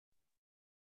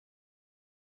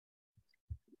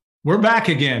We're back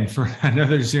again for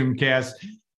another Zoomcast.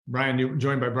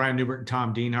 Joined by Brian Neubert and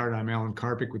Tom Dienhart. I'm Alan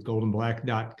Karpick with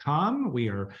goldenblack.com. We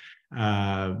are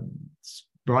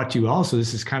brought to you also.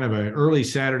 This is kind of an early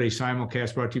Saturday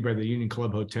simulcast brought to you by the Union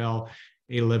Club Hotel,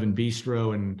 811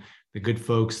 Bistro, and the good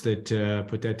folks that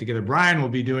put that together. Brian will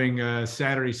be doing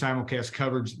Saturday simulcast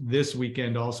coverage this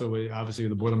weekend also. Obviously,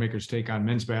 the Boilermakers take on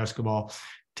men's basketball,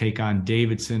 take on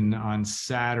Davidson on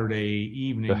Saturday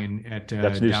evening. And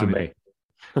that's news to me.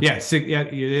 Yeah,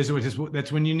 it is.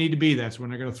 That's when you need to be. That's when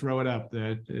they're going to throw it up.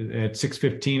 At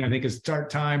 6:15, I think is start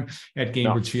time at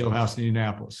Gainbridge Fieldhouse in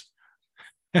Indianapolis.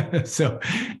 So,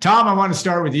 Tom, I want to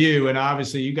start with you, and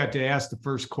obviously you got to ask the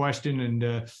first question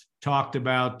and talked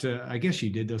about. I guess you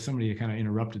did, though. Somebody kind of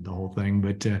interrupted the whole thing,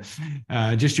 but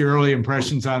just your early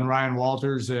impressions on Ryan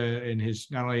Walters and his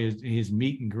not only his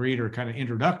meet and greet or kind of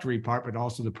introductory part, but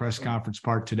also the press conference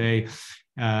part today.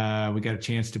 We got a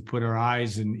chance to put our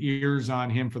eyes and ears on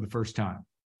him for the first time.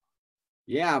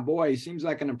 Yeah, boy, he seems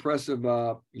like an impressive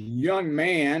young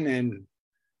man. And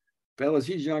fellas,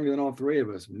 he's younger than all three of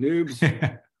us.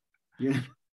 Noobs,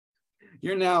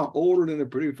 you're now older than the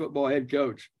Purdue football head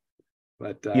coach.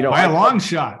 But by a long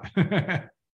shot.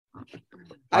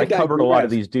 I covered a lot of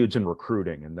these dudes in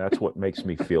recruiting, and that's what makes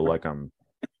me feel like I'm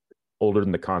older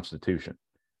than the Constitution.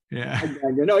 Yeah.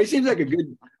 No, he seems like a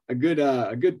good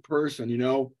person, said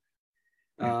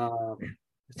all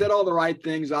the right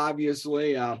things,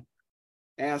 obviously.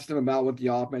 Asked him about what the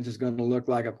offense is going to look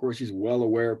like. Of course, he's well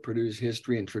aware of Purdue's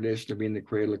history and tradition of being the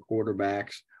cradle of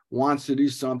quarterbacks. Wants to do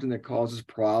something that causes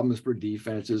problems for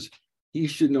defenses. He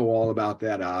should know all about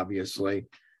that, obviously.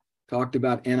 Talked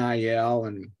about NIL,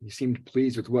 and he seemed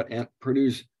pleased with what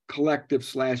Purdue's collective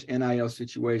 /NIL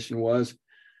situation was.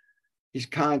 He's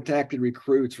contacted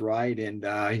recruits, right? And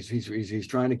he's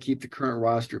trying to keep the current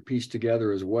roster pieced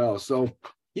together as well. So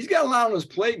he's got a lot on his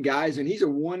plate, guys, and he's a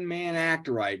one-man act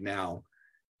right now.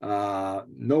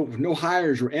 No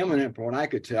hires were imminent from what I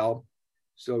could tell.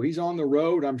 So he's on the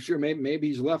road. I'm sure maybe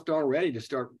he's left already to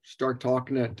start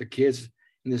talking to kids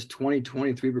in this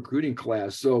 2023 recruiting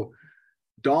class. So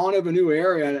dawn of a new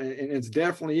era, and it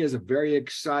definitely is a very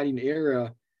exciting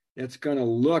era that's going to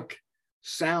look,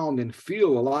 sound, and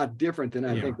feel a lot different than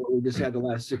I think what we just had the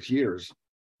last 6 years.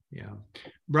 Yeah.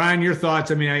 Brian, your thoughts?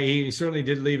 I mean, he certainly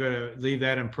did leave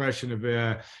that impression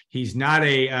of he's not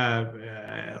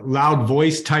a loud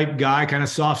voice type guy, kind of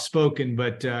soft spoken,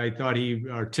 but I thought he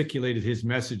articulated his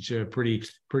message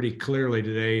pretty clearly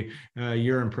today.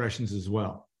 Your impressions as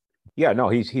well. Yeah, no,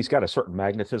 he's got a certain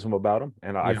magnetism about him,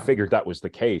 and I figured that was the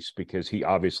case because he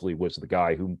obviously was the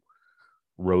guy who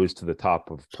rose to the top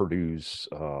of Purdue's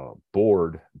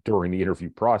board during the interview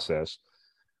process.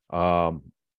 I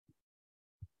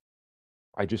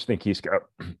just think he's got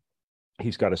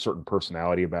a certain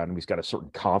personality about him. He's got a certain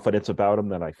confidence about him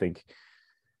that I think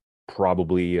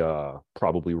probably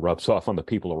rubs off on the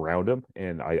people around him.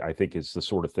 And I think it's the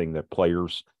sort of thing that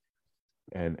players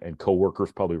and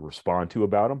coworkers probably respond to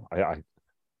about him.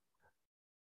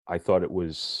 I thought it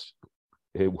was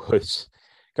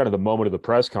kind of the moment of the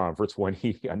press conference when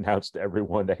he announced to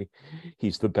everyone that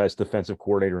he's the best defensive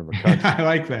coordinator in the country. I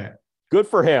like that. Good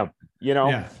for him.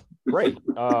 Great.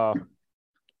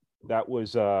 That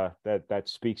was that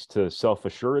speaks to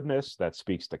self-assuredness. That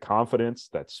speaks to confidence.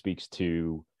 That speaks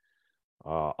to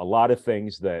a lot of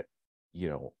things that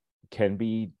can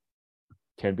be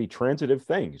transitive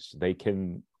things. They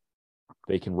can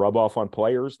rub off on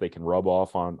players. They can rub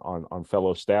off on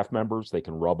fellow staff members. They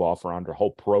can rub off around the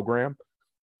whole program.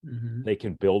 Mm-hmm. They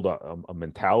can build a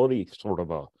mentality, sort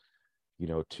of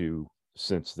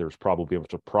since there's probably a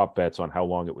bunch of prop bets on how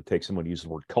long it would take someone to use the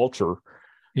word culture.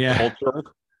 Yeah. Culture.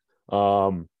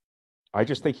 I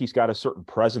just think he's got a certain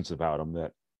presence about him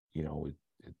that,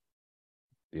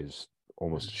 is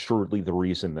almost assuredly the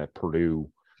reason that Purdue,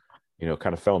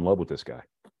 kind of fell in love with this guy.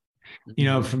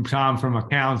 From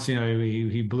accounts,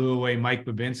 he blew away Mike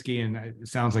Babinski, and it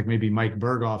sounds like maybe Mike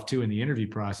Berghoff too in the interview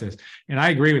process. And I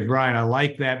agree with Brian. I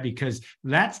like that because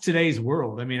that's today's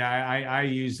world. I mean, I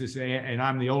use this, and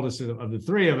I'm the oldest of the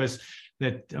three of us,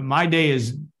 that my day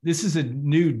this is a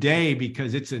new day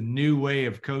because it's a new way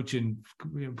of coaching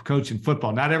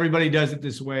football. Not everybody does it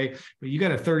this way, but you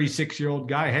got a 36-year-old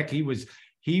guy. Heck, he was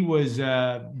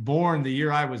born the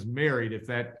year I was married, if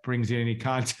that brings you any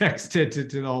context to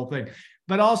the whole thing.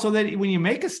 But also that when you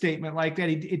make a statement like that,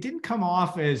 it didn't come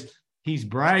off as he's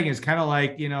bragging. It's kind of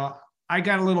like, I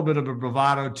got a little bit of a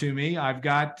bravado to me. I've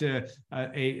got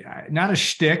not a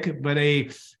shtick, but a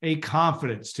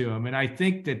confidence to him. And I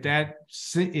think that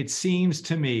it seems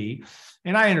to me,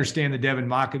 and I understand the Devin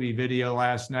Mockabee video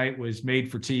last night was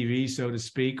made for TV, so to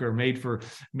speak, or made for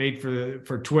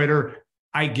Twitter.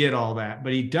 I get all that,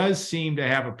 but he does seem to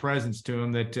have a presence to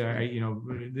him that,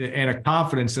 and a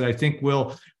confidence that I think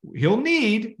he'll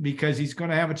need, because he's going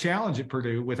to have a challenge at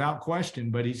Purdue without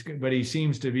question, but he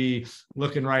seems to be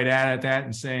looking right at that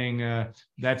and saying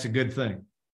that's a good thing.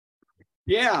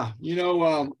 Yeah.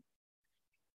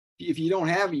 If you don't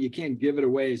have it, you can't give it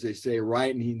away, as they say,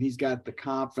 right? And he's got the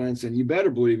confidence, and you better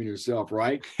believe in yourself,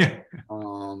 right?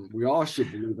 We all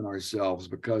should believe in ourselves,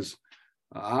 because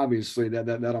obviously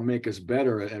that'll make us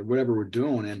better at whatever we're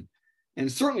doing.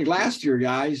 And certainly last year,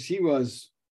 guys,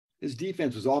 his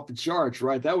defense was off the charts,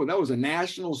 right? That was a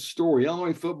national story.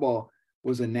 Illinois football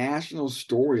was a national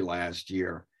story last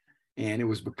year, and it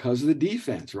was because of the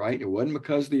defense, right? It wasn't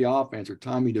because of the offense or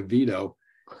Tommy DeVito.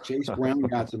 Chase Brown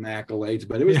got some accolades,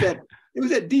 but it was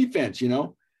that defense,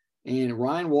 And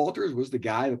Ryan Walters was the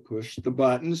guy that pushed the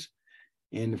buttons,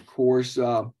 and of course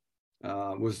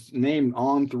was named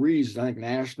on threes, I think,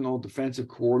 National Defensive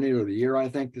Coordinator of the Year, I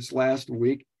think, this last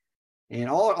week. And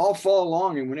all fall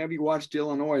along, and whenever you watched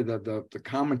Illinois, the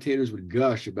commentators would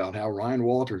gush about how Ryan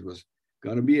Walters was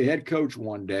going to be a head coach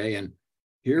one day, and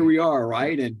here we are,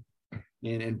 right?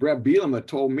 And Brett Bielema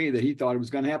told me that he thought it was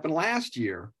going to happen last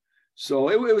year. So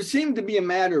it seemed to be a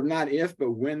matter of not if,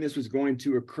 but when this was going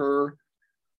to occur.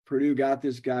 Purdue got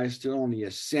this guy still on the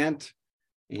ascent,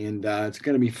 and it's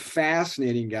going to be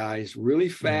fascinating, guys, really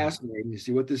fascinating to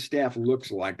see what this staff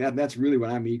looks like. That's really what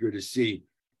I'm eager to see,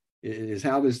 is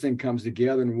how this thing comes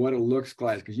together and what it looks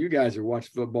like, because you guys have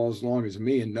watched football as long as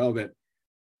me and know that,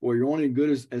 well, you're only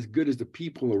as good as the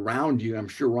people around you. I'm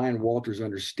sure Ryan Walters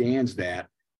understands that.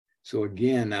 So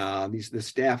again, the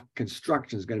staff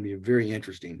construction is going to be very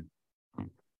interesting.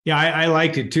 Yeah, I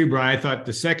liked it too, Brian. I thought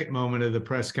the second moment of the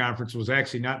press conference was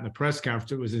actually not in the press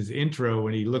conference. It was his intro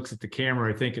when he looks at the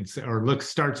camera, I think,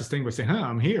 starts his thing by saying,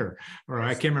 I'm here. Or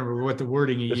I can't remember what the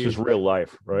wording he used. This is real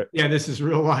life, right? Yeah, this is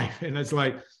real life. And it's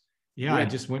like, I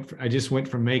just went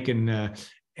from making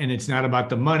and it's not about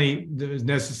the money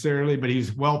necessarily, but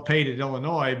he's well paid at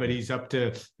Illinois, but he's up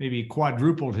to maybe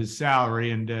quadrupled his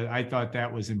salary. And I thought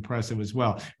that was impressive as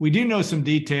well. We do know some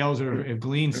details, or have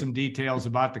gleaned some details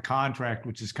about the contract,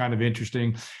 which is kind of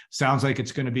interesting. Sounds like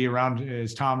it's going to be around,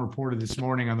 as Tom reported this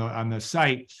morning on the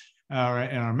site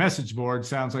and our message board,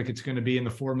 sounds like it's going to be in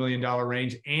the $4 million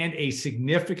range, and a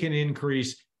significant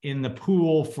increase in the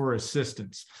pool for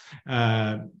assistants.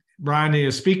 Brian,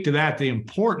 to speak to that, the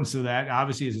importance of that,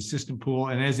 obviously, as assistant pool,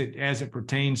 and as it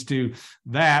pertains to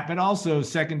that, but also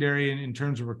secondary in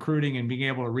terms of recruiting and being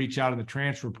able to reach out in the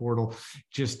transfer portal,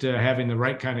 just having the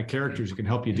right kind of characters can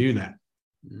help you do that.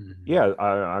 Yeah,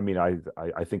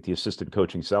 I think the assistant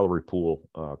coaching salary pool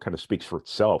kind of speaks for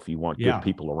itself. You want good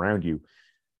people around you.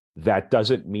 That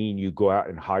doesn't mean you go out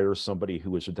and hire somebody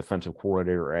who was a defensive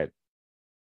coordinator at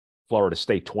Florida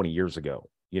State 20 years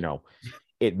ago.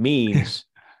 It means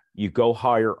you go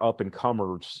hire up and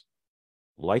comers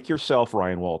like yourself,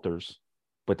 Ryan Walters,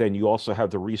 but then you also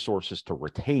have the resources to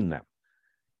retain them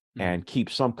and keep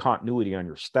some continuity on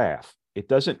your staff. It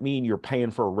doesn't mean you're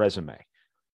paying for a resume.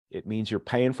 It means you're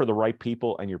paying for the right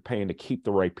people, and you're paying to keep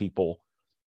the right people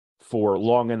for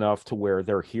long enough to where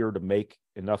they're here to make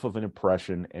enough of an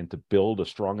impression and to build a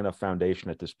strong enough foundation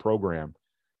at this program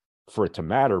for it to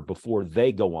matter before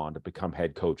they go on to become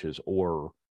head coaches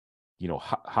or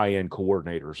high-end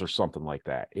coordinators or something like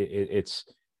that. It's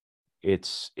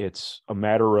a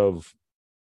matter of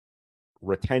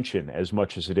retention as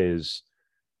much as it is,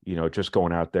 just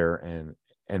going out there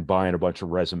and buying a bunch of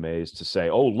resumes to say,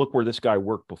 oh, look where this guy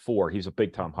worked before. He's a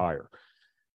big-time hire.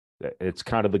 It's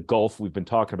kind of the gulf we've been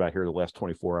talking about here the last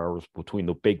 24 hours between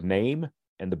the big name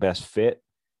and the best fit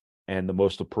and the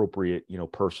most appropriate,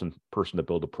 person to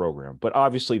build a program. But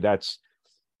obviously that's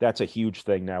a huge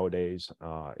thing nowadays.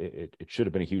 It should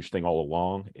have been a huge thing all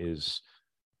along, is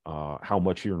how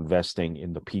much you're investing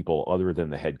in the people other than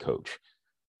the head coach.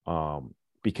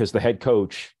 Because the head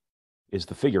coach is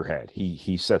the figurehead.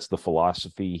 He sets the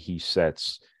philosophy, he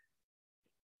sets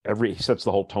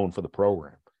the whole tone for the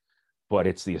program. But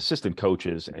it's the assistant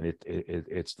coaches and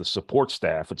it's the support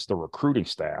staff, it's the recruiting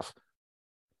staff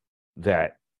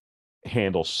that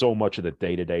handle so much of the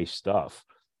day-to-day stuff.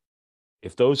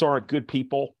 If those aren't good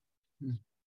people,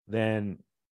 then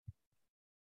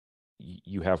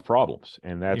you have problems.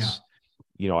 And that's,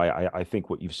 I think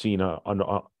what you've seen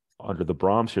under the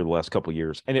Brahms here the last couple of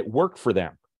years, and it worked for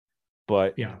them.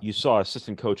 But you saw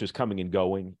assistant coaches coming and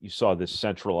going. You saw this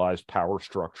centralized power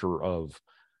structure of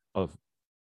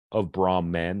Brahm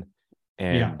men,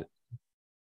 and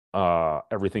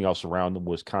everything else around them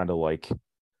was kind of like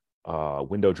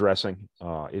window dressing.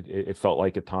 It felt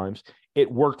like at times.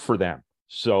 It worked for them.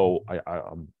 So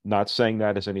I'm not saying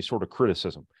that as any sort of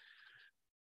criticism.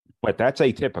 But that's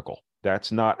atypical.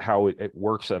 That's not how it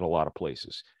works at a lot of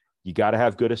places. You got to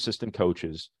have good assistant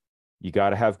coaches. You got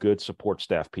to have good support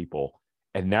staff people.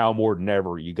 And now more than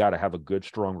ever, you got to have a good,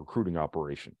 strong recruiting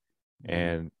operation. Mm-hmm.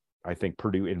 And I think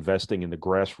Purdue investing in the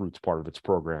grassroots part of its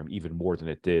program even more than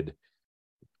it did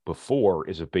before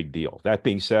is a big deal. That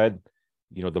being said,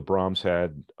 you know, the Brahms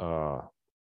had,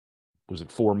 was it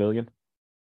 $4 million?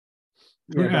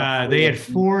 They had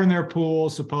 4 in their pool,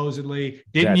 supposedly.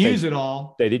 Didn't use it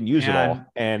all. They didn't use it all.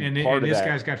 And part of this that,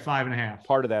 guy's got 5.5.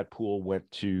 Part of that pool went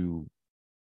to,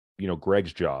 you know,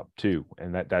 Greg's job too.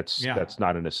 And that's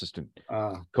not an assistant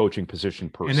coaching position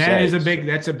per se. And that is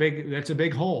that's a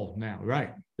big hole now,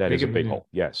 right? That is a big hole.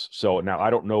 Yes. So now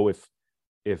I don't know if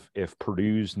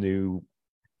Purdue's new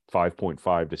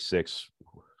 5.5 to 6,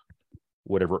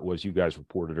 whatever it was you guys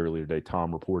reported earlier today,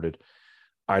 Tom reported,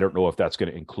 I don't know if that's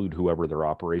going to include whoever their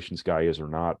operations guy is or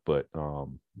not, but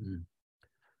and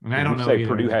I don't know. Say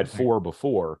Purdue had 4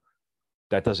 before.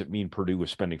 That doesn't mean Purdue was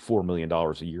spending $4 million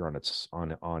a year on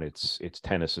its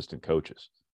 10 assistant coaches.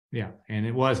 Yeah, and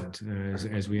it wasn't,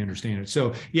 as we understand it.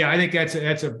 So yeah, I think that's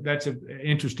an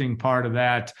interesting part of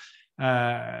that.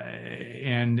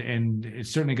 And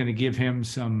it's certainly going to give him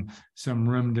some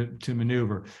room to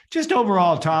maneuver. Just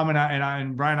overall, Tom,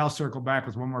 and Brian, I'll circle back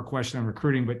with one more question on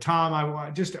recruiting. But Tom,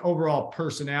 I just overall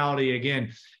personality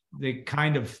again. They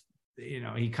kind of, you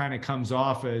know, he kind of comes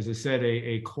off as I said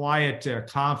a quiet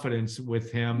confidence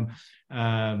with him,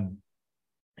 and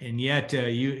yet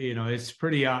you know it's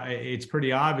pretty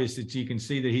obvious that you can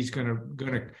see that he's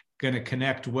going to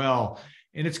connect well.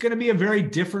 And it's going to be a very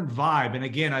different vibe. And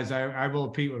again, as I will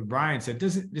repeat what Brian said,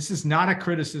 this is not a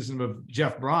criticism of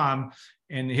Jeff Brom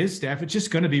and his staff. It's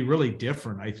just going to be really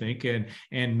different, I think.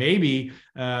 And maybe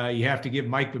you have to give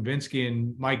Mike Babinski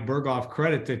and Mike Berghoff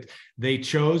credit that they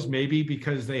chose maybe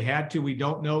because they had to. We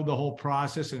don't know the whole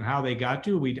process and how they got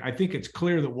to. I think it's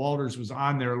clear that Walters was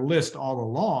on their list all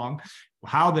along.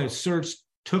 How the search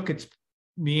took its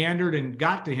meandered and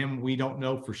got to him, we don't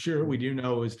know for sure. We do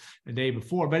know it was the day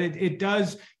before, but it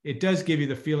does give you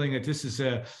the feeling that this is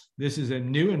a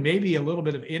new and maybe a little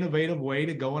bit of innovative way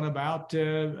to going about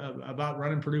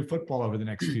running Purdue football over the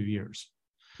next few years.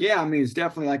 Yeah, I mean, it's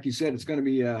definitely, like you said, it's going to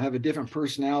be have a different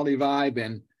personality vibe,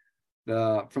 and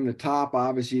from the top,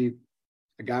 obviously,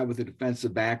 a guy with a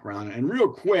defensive background. And real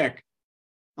quick,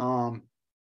 I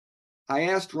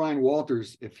asked Ryan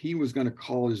Walters if he was going to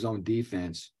call his own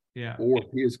defense. Yeah. Or if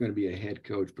he was going to be a head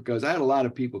coach, because I had a lot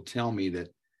of people tell me that,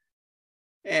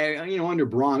 you know, under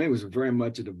Brom, it was very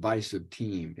much a divisive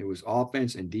team. It was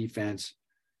offense and defense.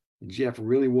 And Jeff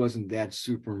really wasn't that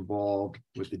super involved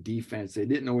with the defense. They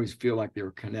didn't always feel like they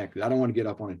were connected. I don't want to get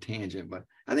up on a tangent, but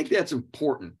I think that's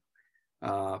important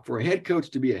for a head coach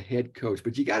to be a head coach.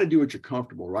 But you got to do what you're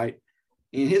comfortable, right?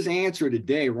 And his answer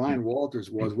today, Ryan Walters,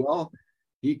 was, well,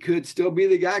 he could still be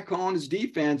the guy calling his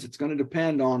defense. It's going to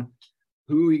depend on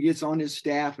who he gets on his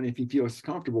staff and if he feels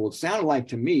comfortable. It sounded like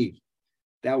to me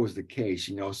that was the case,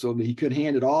 you know, so that he could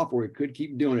hand it off or he could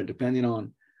keep doing it depending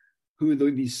on who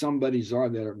these somebodies are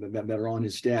that are on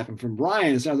his staff. And from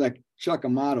Brian, it sounds like Chuck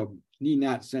Amato need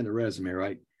not send a resume,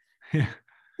 right? Yeah.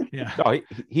 Yeah. No,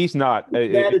 he's not.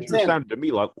 It sure sounded to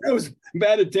me like that was a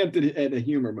bad attempt at a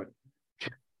humor,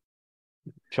 but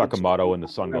Chuck Amato and the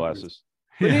sunglasses.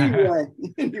 But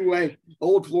anyway,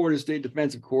 old Florida State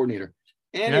defensive coordinator.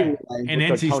 Anyway, and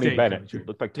NC Tony State Bennett. coach.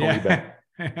 Looked like Tony Bennett.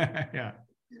 Yeah.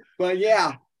 But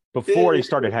yeah. Before he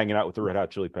started hanging out with the Red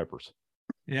Hot Chili Peppers.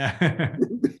 Yeah.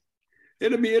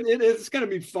 It's going to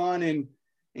be fun.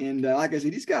 And like I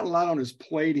said, he's got a lot on his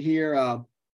plate here.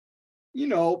 You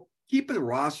know, keeping the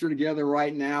roster together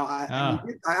right now.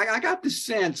 I got the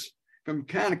sense from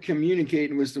kind of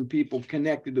communicating with some people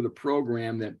connected to the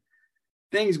program that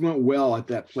things went well at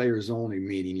that players only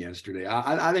meeting yesterday.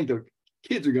 I think the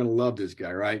kids are going to love this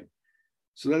guy, right?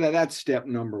 So that's step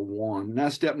number one. Now,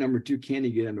 step number two, can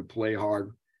he get him to play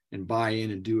hard and buy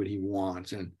in and do what he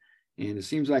wants? And it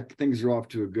seems like things are off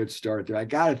to a good start there. I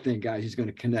got to think, guys, he's going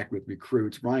to connect with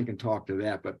recruits. Brian can talk to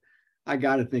that, but I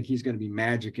got to think he's going to be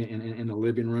magic in the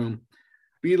living room.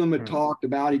 Beelum had talked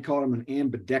about, he called him an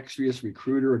ambidextrous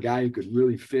recruiter, a guy who could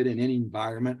really fit in any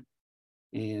environment.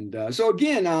 And so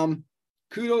again,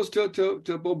 kudos to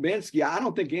Babinski. I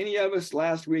don't think any of us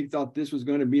last week thought this was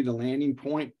going to be the landing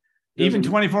point. Even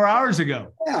 24 hours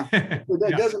ago. Yeah. But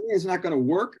that doesn't mean it's not going to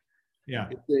work. Yeah.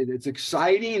 It's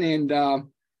exciting. And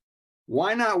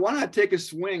why not take a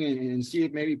swing and see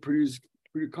if maybe Purdue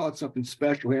caught something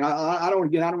special here. I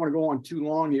don't want to go on too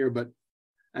long here, but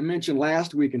I mentioned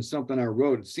last week in something I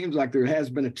wrote, it seems like there has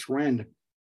been a trend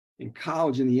in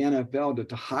college and the NFL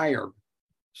to hire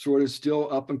sort of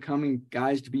still up and coming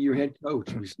guys to be your head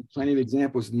coach. We see plenty of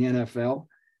examples in the NFL,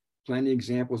 plenty of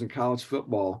examples in college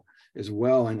football as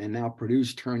well. And now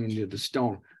Purdue's turning into the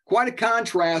stone. Quite a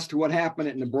contrast to what happened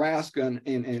at Nebraska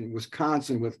and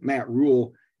Wisconsin with Matt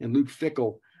Rule and Luke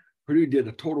Fickell. Purdue did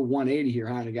a total 180 here,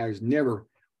 hiring a guy who's never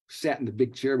sat in the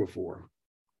big chair before.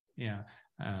 Yeah.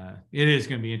 It is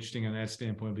going to be interesting on that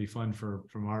standpoint. It'll be fun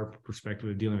from our perspective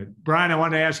of dealing with it. Brian, I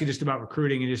wanted to ask you just about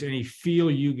recruiting and just any feel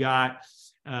you got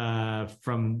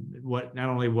from not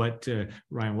only what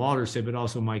Ryan Walters said, but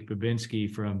also Mike Babinski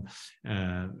from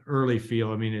early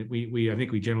feel. I mean, I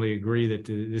think we generally agree that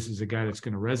this is a guy that's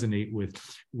going to resonate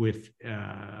with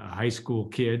high school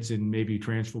kids and maybe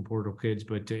transfer portal kids,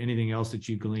 but anything else that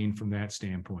you glean from that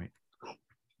standpoint?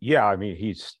 Yeah, I mean,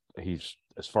 he's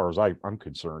as far as I'm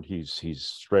concerned, he's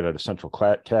straight out of Central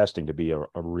Casting to be a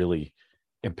really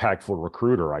impactful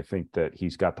recruiter. I think that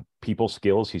he's got the people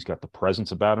skills, he's got the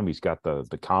presence about him, he's got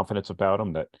the confidence about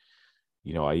him that,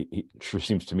 it sure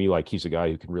seems to me like he's a guy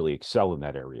who can really excel in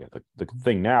that area. The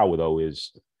thing now, though,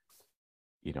 is,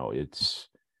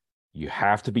 you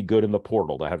have to be good in the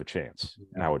portal to have a chance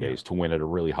nowadays to win at a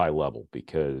really high level,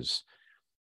 because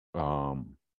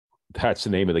that's the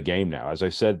name of the game now. As I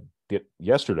said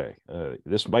yesterday,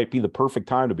 this might be the perfect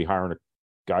time to be hiring a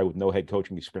guy with no head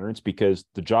coaching experience, because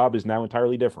the job is now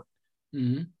entirely different.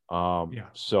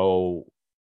 So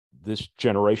this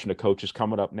generation of coaches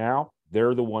coming up now,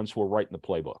 they're the ones who are writing the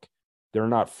playbook. They're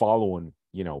not following,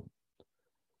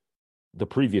 the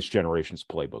previous generation's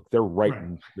playbook. They're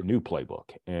writing the new playbook,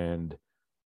 and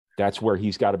that's where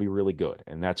he's got to be really good.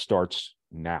 And that starts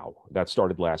now. That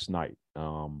started last night.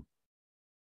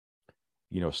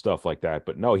 Stuff like that.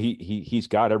 But no, he's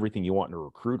got everything you want in a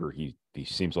recruiter. He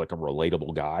seems like a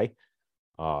relatable guy.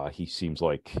 He seems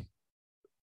like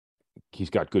he's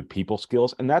got good people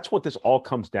skills. And that's what this all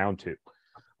comes down to.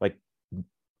 Like,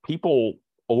 people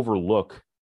overlook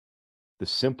the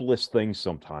simplest things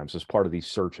sometimes as part of these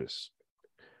searches.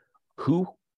 Who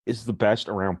is the best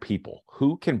around people?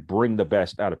 Who can bring the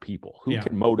best out of people? Who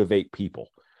can motivate people?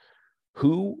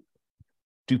 Who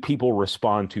do people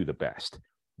respond to the best?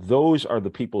 Those are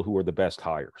the people who are the best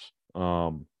hires.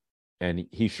 And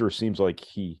he sure seems like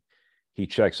he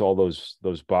checks all those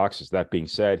boxes. That being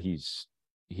said, he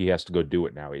has to go do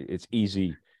it now. It's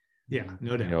easy,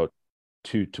 no doubt,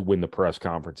 to win the press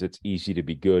conference. It's easy to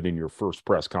be good in your first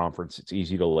press conference. It's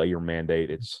easy to lay your mandate.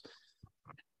 It's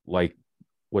like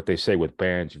what they say with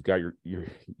bands: you've got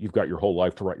your whole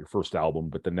life to write your first album,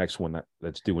 but the next one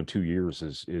that's due in 2 years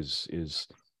is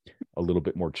a little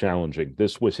bit more challenging.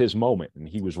 This was his moment, and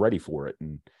he was ready for it.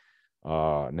 And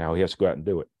now he has to go out and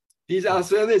do it. He's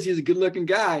also this. He's a good-looking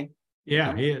guy.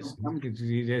 Yeah, he is.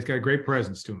 He's got a great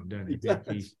presence to him,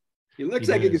 doesn't he? He looks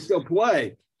like he can still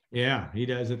play. Yeah, he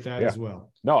does at that as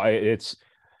well. No, it's.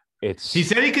 He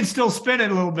said he can still spin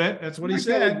it a little bit. That's what he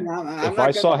said. If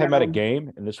I saw him at a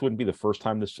game, and this wouldn't be the first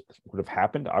time this would have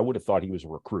happened, I would have thought he was a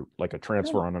recruit, like a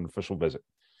transfer on an official visit.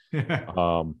 Yeah,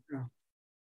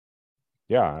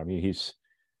 I mean, he's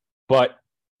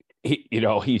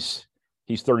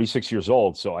 36 years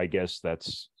old, so I guess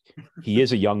he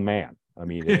is a young man. I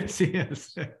mean, yes, he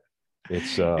is.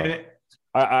 It's I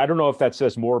don't know if that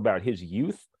says more about his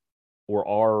youth or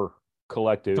our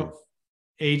collective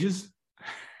ages.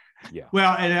 Yeah.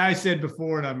 Well, and I said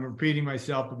before, and I'm repeating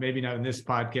myself, but maybe not in this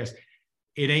podcast,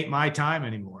 it ain't my time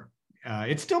anymore.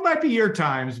 It still might be your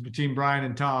times between Brian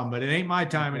and Tom, but it ain't my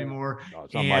time anymore. No,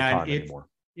 it's not my time anymore.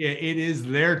 It is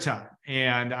their time.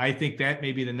 And I think that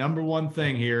may be the number one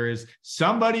thing here is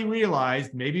somebody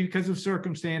realized, maybe because of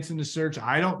circumstance in the search,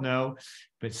 I don't know,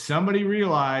 but somebody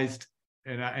realized,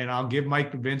 and I'll give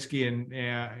Mike Babinski and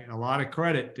a lot of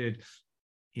credit that,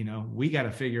 we got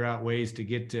to figure out ways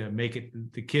to make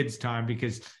it the kids' time,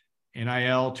 because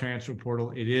NIL, transfer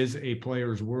portal, it is a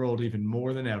player's world even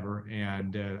more than ever.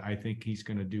 And I think he's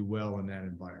going to do well in that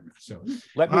environment. So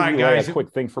let me relay a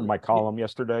quick thing from my column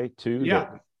yesterday too.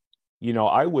 Yeah. That,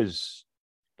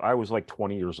 I was like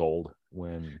 20 years old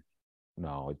when,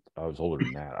 no, I was older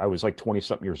than that. I was like 20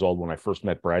 something years old when I first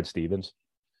met Brad Stevens.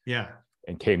 Yeah.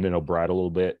 And came to know Brad a little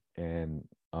bit. And,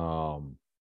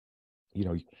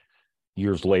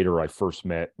 years later, I first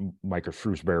met Micah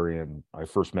Shrewsbury and I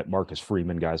first met Marcus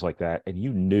Freeman, guys like that. And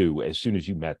you knew as soon as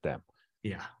you met them,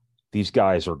 these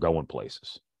guys are going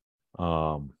places.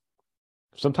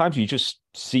 Sometimes you just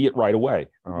see it right away.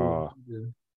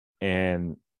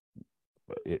 And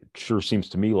it sure seems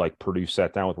to me like Purdue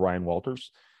sat down with Ryan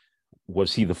Walters.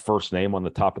 Was he the first name on the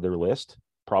top of their list?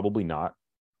 Probably not.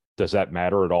 Does that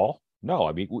matter at all? No,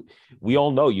 I mean, we all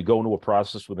know you go into a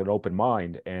process with an open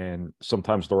mind, and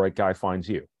sometimes the right guy finds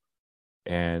you.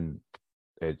 And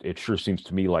it sure seems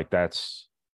to me like that's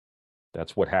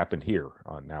what happened here.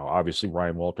 Now, obviously,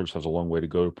 Ryan Walters has a long way to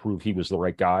go to prove he was the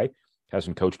right guy.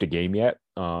 Hasn't coached a game yet.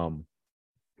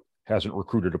 Hasn't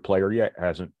recruited a player yet.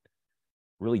 Hasn't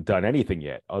really done anything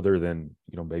yet, other than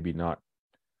maybe not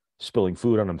spilling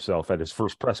food on himself at his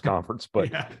first press conference.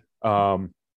 But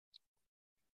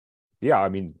yeah, I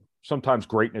mean, sometimes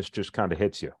greatness just kind of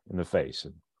hits you in the face,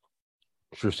 and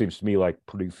it sure seems to me like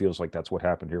Purdue feels like that's what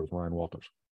happened here with Ryan Walters.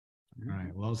 All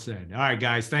right. Well said. All right,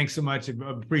 guys. Thanks so much. I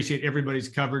appreciate everybody's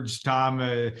coverage. Tom,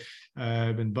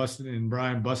 been busting, and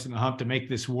Brian busting the hump to make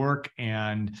this work,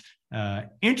 and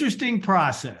interesting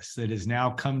process that has now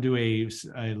come to a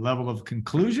level of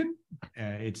conclusion.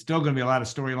 It's still going to be a lot of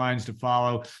storylines to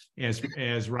follow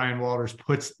as Ryan Walters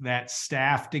puts that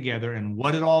staff together and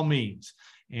what it all means.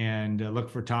 And look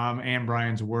for Tom and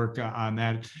Brian's work on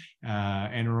that.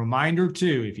 And a reminder,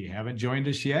 too, if you haven't joined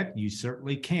us yet, you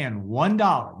certainly can. $1,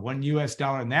 $1 US.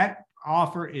 And that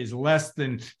offer is less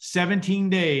than 17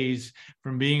 days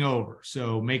from being over.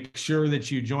 So make sure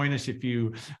that you join us if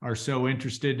you are so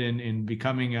interested in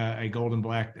becoming a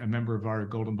member of our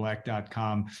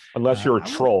goldenblack.com. Unless you're a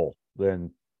troll,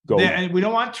 then go. We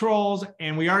don't want trolls,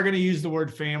 and we are going to use the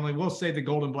word family. We'll say the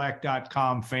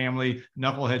goldenblack.com family,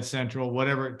 Knucklehead Central,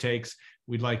 whatever it takes.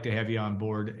 We'd like to have you on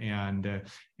board. And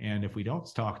if we don't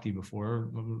talk to you before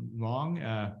long,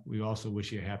 we also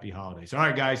wish you a happy holidays. All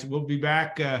right, guys, we'll be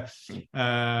back.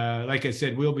 Like I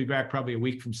said, we'll be back probably a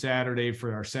week from Saturday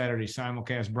for our Saturday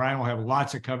simulcast. Brian will have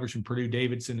lots of coverage from Purdue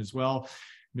Davidson as well.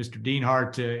 Mr.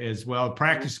 Dienhart as well.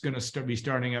 Practice is going to be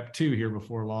starting up too here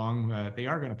before long. They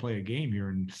are going to play a game here,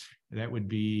 and that would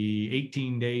be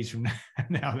 18 days from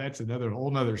now. That's whole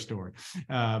nother story,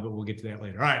 but we'll get to that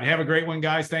later. All right, have a great one,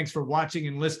 guys. Thanks for watching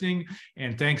and listening,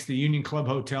 and thanks to Union Club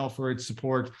Hotel for its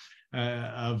support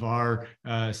of our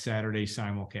Saturday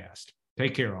simulcast.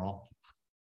 Take care, all.